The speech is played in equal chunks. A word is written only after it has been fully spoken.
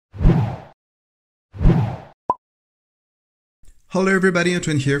Hello everybody,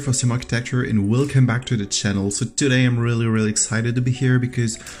 Antoine here for Simarchitecture and welcome back to the channel. So today I'm really excited to be here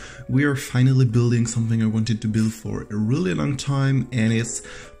because we are finally building something I wanted to build for a really long time, and it's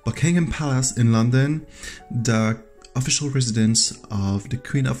Buckingham Palace in London, the official residence of the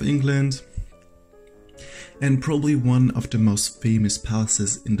Queen of England, and probably one of the most famous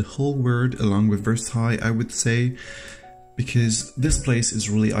palaces in the whole world, along with Versailles, I would say, because this place is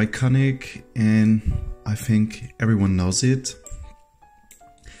really iconic and I think everyone knows it.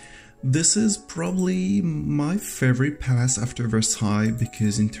 This is probably my favorite palace after Versailles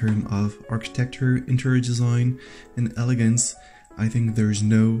because in terms of architecture, interior design and elegance, I think there's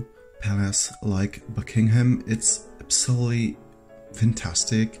no palace like Buckingham. It's absolutely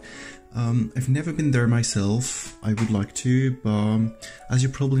fantastic. I've never been there myself. I would like to, but as you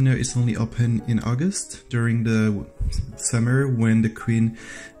probably know, it's only open in August during the summer when the Queen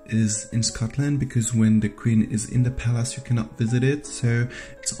is in Scotland, because when the Queen is in the palace you cannot visit it. So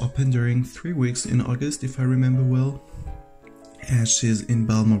it's open during 3 weeks in August, if I remember well. And she's in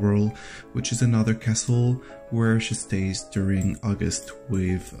Balmoral, which is another castle where she stays during August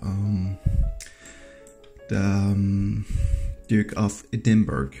with the Duke of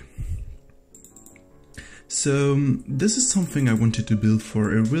Edinburgh. So this is something I wanted to build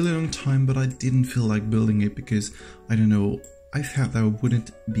for a really long time, but I didn't feel like building it because, I don't know, I felt I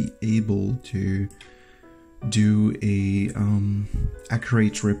wouldn't be able to do a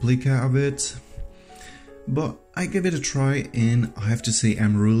accurate replica of it. But I gave it a try and I have to say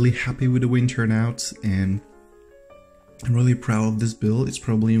I'm really happy with the way it turned out, and I'm really proud of this build. It's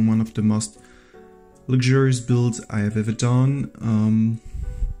probably one of the most luxurious builds I have ever done.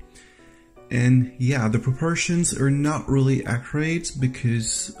 And yeah, the proportions are not really accurate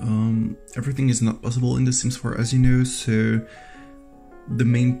because everything is not possible in The Sims 4, as you know. So the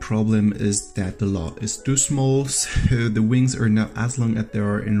main problem is that the lot is too small, so the wings are not as long as they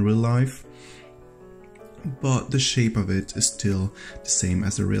are in real life. But the shape of it is still the same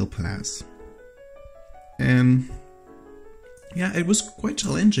as a real palace. And yeah, it was quite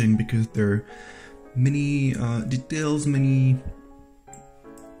challenging because there are many details, many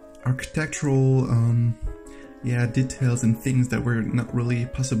architectural details and things that were not really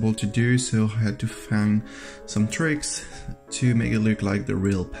possible to do, so I had to find some tricks to make it look like the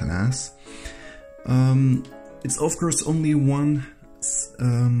real palace. It's of course only one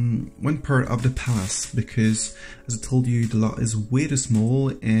part of the palace because, as I told you, the lot is way too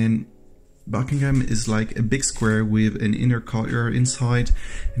small, and Buckingham is like a big square with an inner courtyard inside.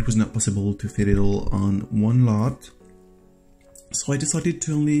 It was not possible to fit it all on one lot. So I decided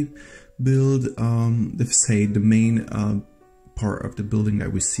to only build, the main part of the building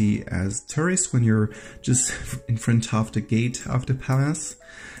that we see as tourists when you're just in front of the gate of the palace.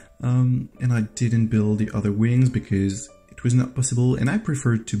 And I didn't build the other wings because it was not possible, and I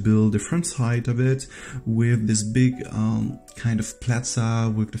preferred to build the front side of it with this big kind of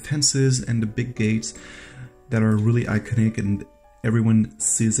plaza with the fences and the big gates that are really iconic and everyone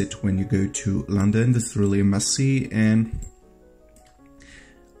sees it when you go to London. This is really a must-see, and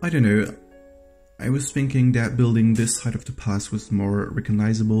I don't know, I was thinking that building this side of the palace was more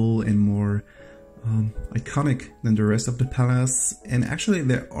recognizable and more iconic than the rest of the palace. And actually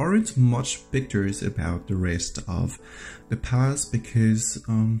there aren't much pictures about the rest of the palace because,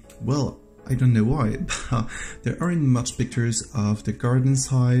 well, I don't know why, but there aren't much pictures of the garden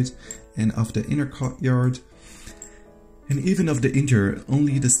side and of the inner courtyard. And even of the interior,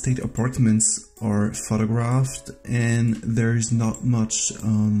 only the state apartments are photographed, and there's not much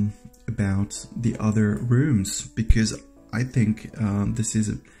about the other rooms because I think this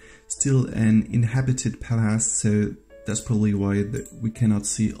is still an inhabited palace, so that's probably why we cannot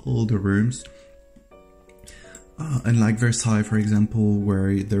see all the rooms. Unlike Versailles, for example,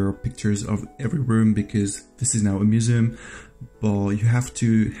 where there are pictures of every room because this is now a museum, but you have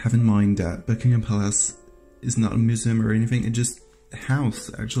to have in mind that Buckingham Palace is not a museum or anything, it's just a house,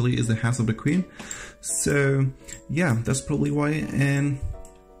 actually, is the house of the Queen. So yeah, that's probably why. And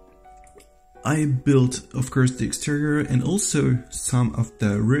I built, of course, the exterior and also some of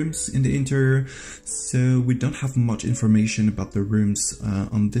the rooms in the interior, so we don't have much information about the rooms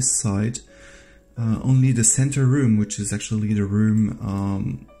on this side. Only the center room, which is actually the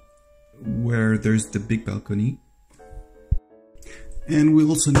room where there's the big balcony. And we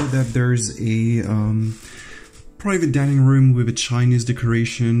also know that there's a private dining room with a Chinese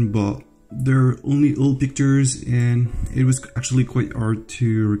decoration, but there are only old pictures and it was actually quite hard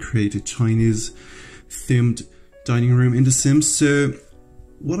to recreate a Chinese themed dining room in The Sims. So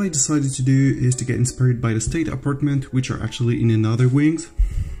what I decided to do is to get inspired by the state apartment, which are actually in another wings.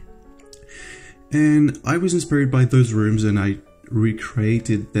 And I was inspired by those rooms and I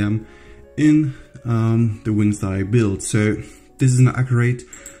recreated them in the wings that I built. So this is not accurate.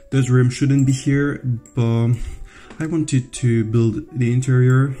 Those rooms shouldn't be here, but I wanted to build the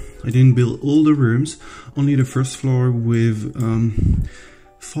interior. I didn't build all the rooms, only the first floor with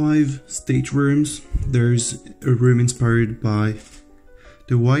 5 stage rooms. There's a room inspired by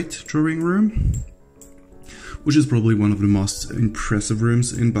the white drawing room, which is probably one of the most impressive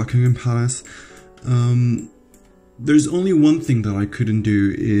rooms in Buckingham Palace. There's only one thing that I couldn't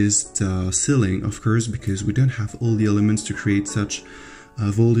do is the ceiling, of course, because we don't have all the elements to create such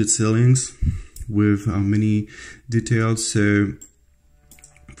vaulted ceilings with many details. So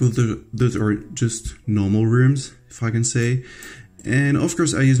those are just normal rooms, if I can say. And of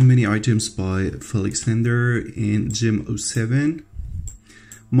course I used many items by Alexander in Gem 07.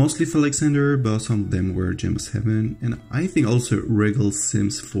 Mostly for Alexander, but some of them were Gem 7, and I think also Regal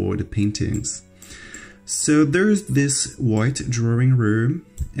Sims for the paintings. So there's this white drawing room,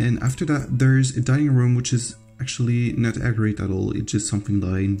 and after that there's a dining room, which is actually not accurate at all. It's just something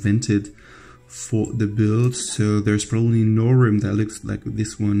that I invented for the build. So there's probably no room that looks like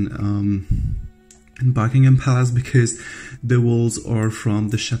this one in Buckingham Palace, because the walls are from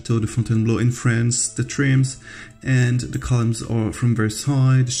the Chateau de Fontainebleau in France, the trims, and the columns are from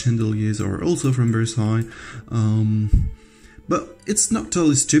Versailles, the chandeliers are also from Versailles. But it's not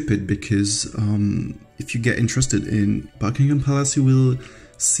totally stupid, because if you get interested in Buckingham Palace, you will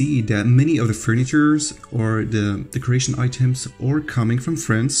see that many of the furnitures or the decoration items are coming from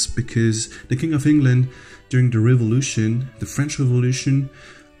France, because the King of England during the Revolution, the French Revolution,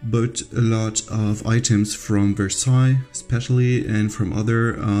 bought a lot of items from Versailles especially, and from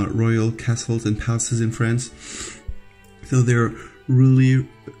other royal castles and palaces in France. So there are really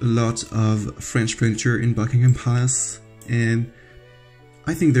a lot of French furniture in Buckingham Palace, and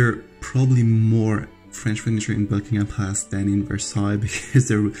I think there are probably more French furniture in Buckingham Palace than in Versailles, because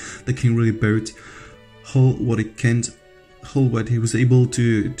the king really bought all what he was able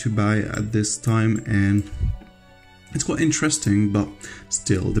to buy at this time. And it's quite interesting, but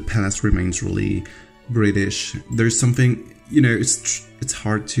still the palace remains really British. There's something, you know, it's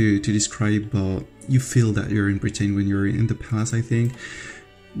hard to describe, but you feel that you're in Britain when you're in the palace, I think.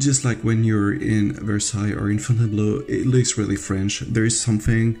 Just like when you're in Versailles or in Fontainebleau, it looks really French. There is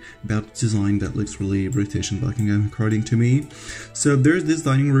something about design that looks really British in Buckingham, according to me. So there's this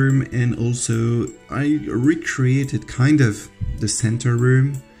dining room, and also I recreated kind of the center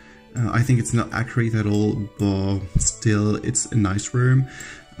room. I think it's not accurate at all, but still it's a nice room.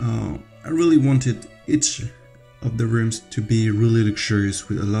 I really wanted each of the rooms to be really luxurious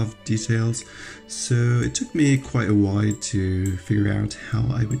with a lot of details, so it took me quite a while to figure out how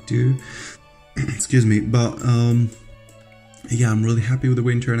I would do. Excuse me, but yeah, I'm really happy with the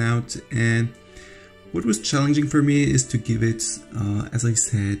way it turned out. And what was challenging for me is to give it, as I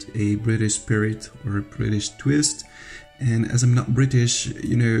said, a British spirit or a British twist. And as I'm not British,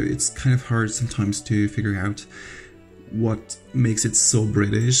 you know, it's kind of hard sometimes to figure out what makes it so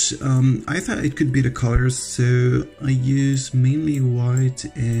British. I thought it could be the colors, so I use mainly white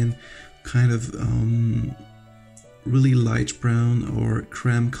and kind of really light brown or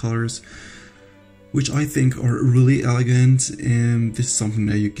cream colors, which I think are really elegant, and this is something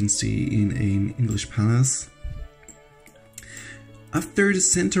that you can see in an English palace. After the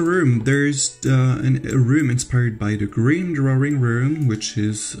center room, there's a room inspired by the green drawing room, which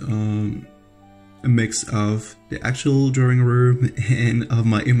is a mix of the actual drawing room and of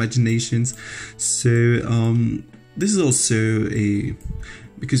my imaginations. So this is also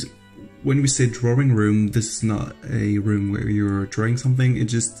because when we say drawing room, this is not a room where you're drawing something,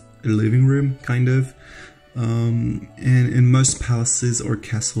 it's just a living room, kind of. And in most palaces or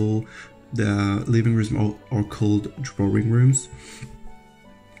castle, the living rooms are called drawing rooms.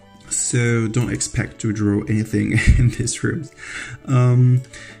 So don't expect to draw anything in these rooms.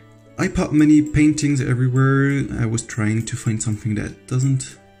 I put many paintings everywhere. I was trying to find something that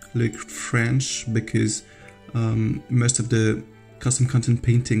doesn't look French, because most of the custom content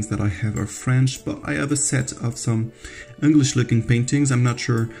paintings that I have are French, but I have a set of some English looking paintings. I'm not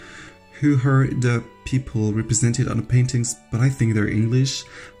sure who are the people represented on the paintings, but I think they're English.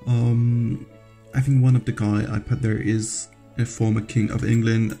 I think one of the guy I put there is a former king of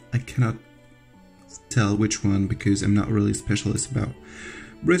England. I cannot tell which one, because I'm not really a specialist about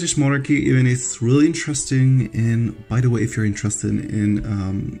British monarchy, even it's really interesting. And by the way, if you're interested in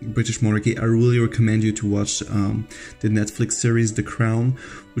British monarchy, I really recommend you to watch the Netflix series The Crown,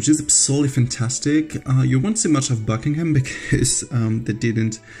 which is absolutely fantastic. You won't see much of Buckingham because they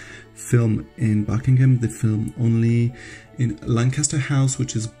didn't film in Buckingham. They film only in Lancaster House,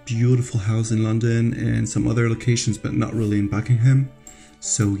 which is a beautiful house in London, and some other locations, but not really in Buckingham.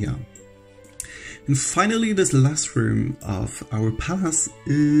 So yeah. And finally, this last room of our palace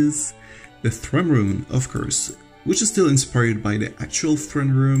is the throne room, of course, which is still inspired by the actual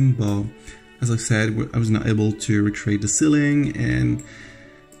throne room, but as I said, I was not able to recreate the ceiling, and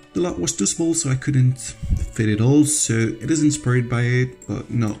the lot was too small, so I couldn't fit it all. So it is inspired by it, but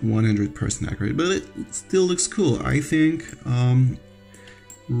not 100% accurate. But it still looks cool, I think.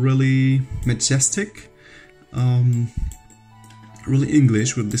 Really majestic, really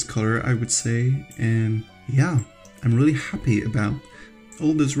English with this color, I would say. And yeah, I'm really happy about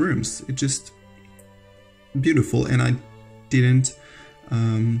all those rooms. It's just beautiful, and I didn't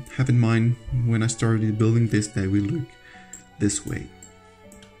have in mind when I started building this that it would look this way.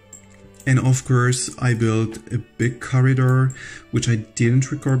 And of course, I built a big corridor, which I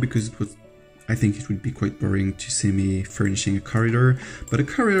didn't record because I think it would be quite boring to see me furnishing a corridor. But a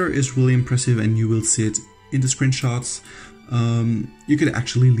corridor is really impressive, and you will see it in the screenshots. You could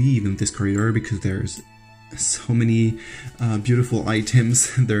actually leave in this corridor because there's so many beautiful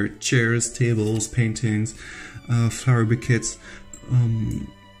items. There are chairs, tables, paintings, flower bouquets,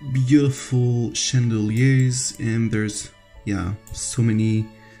 beautiful chandeliers, and there's, yeah, so many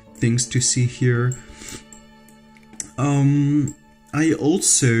things to see here. I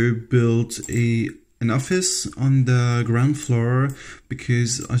also built an office on the ground floor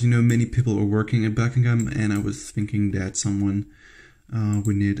because, as you know, many people are working at Buckingham, and I was thinking that someone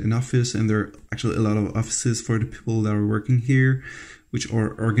would need an office, and there are actually a lot of offices for the people that are working here, which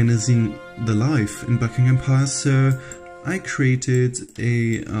are organizing the life in Buckingham Palace. So I created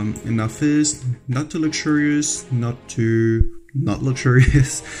an office, not too luxurious, not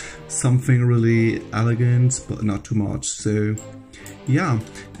luxurious, something really elegant, but not too much. So yeah,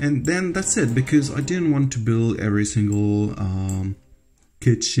 and then that's it, because I didn't want to build every single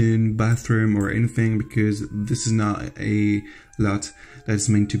kitchen, bathroom or anything, because this is not a lot that's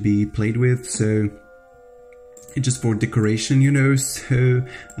meant to be played with. So it's just for decoration, you know. So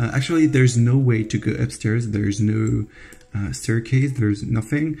actually there's no way to go upstairs, there's no staircase, there's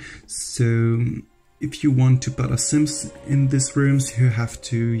nothing. So if you want to put a Sims in these rooms, you have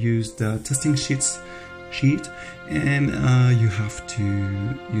to use the testing sheet, and you have to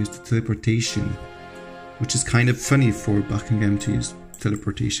use the teleportation, which is kind of funny for Buckingham to use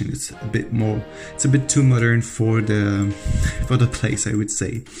teleportation. It's a bit too modern for the place, I would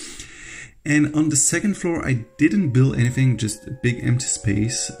say. And on the second floor, I didn't build anything, just a big empty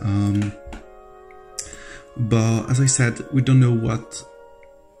space. But as I said, we don't know what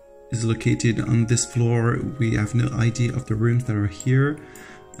is located on this floor. We have no idea of the rooms that are here.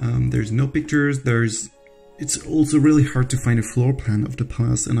 There's no pictures. It's also really hard to find a floor plan of the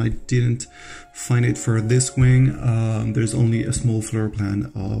palace, and I didn't find it for this wing. There's only a small floor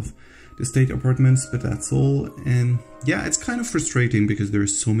plan of the state apartments, but that's all. And yeah, it's kind of frustrating because there are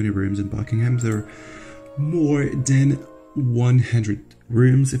so many rooms in Buckingham. There are more than 100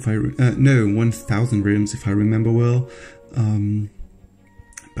 rooms, 1,000 rooms if I remember well.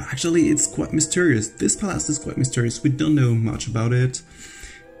 But actually it's quite mysterious. This palace is quite mysterious. We don't know much about it.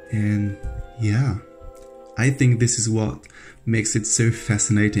 And yeah, I think this is what makes it so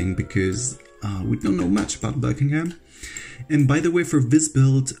fascinating, because we don't know much about Buckingham. And by the way, for this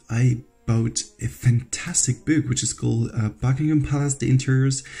build, I bought a fantastic book which is called Buckingham Palace, The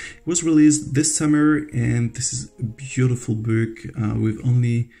Interiors. It was released this summer, and this is a beautiful book with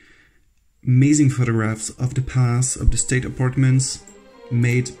only amazing photographs of the palace, of the state apartments,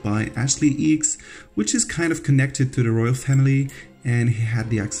 made by Ashley Eakes, which is kind of connected to the royal family, and he had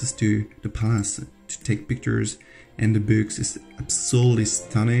the access to the palace to take pictures. And the books is absolutely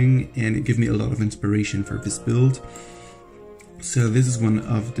stunning, and it gave me a lot of inspiration for this build. So this is one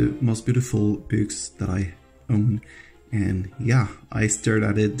of the most beautiful books that I own, and yeah, I stared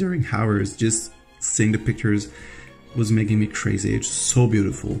at it during hours. Just seeing the pictures was making me crazy. It's so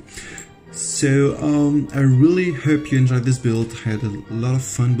beautiful. So I really hope you enjoyed this build. I had a lot of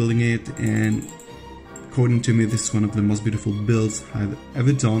fun building it, and according to me, this is one of the most beautiful builds I've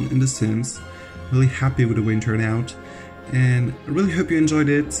ever done in The Sims. Really happy with the way it turned out, and I really hope you enjoyed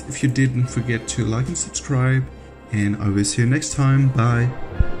it. If you did, don't forget to like and subscribe, and I will see you next time. Bye!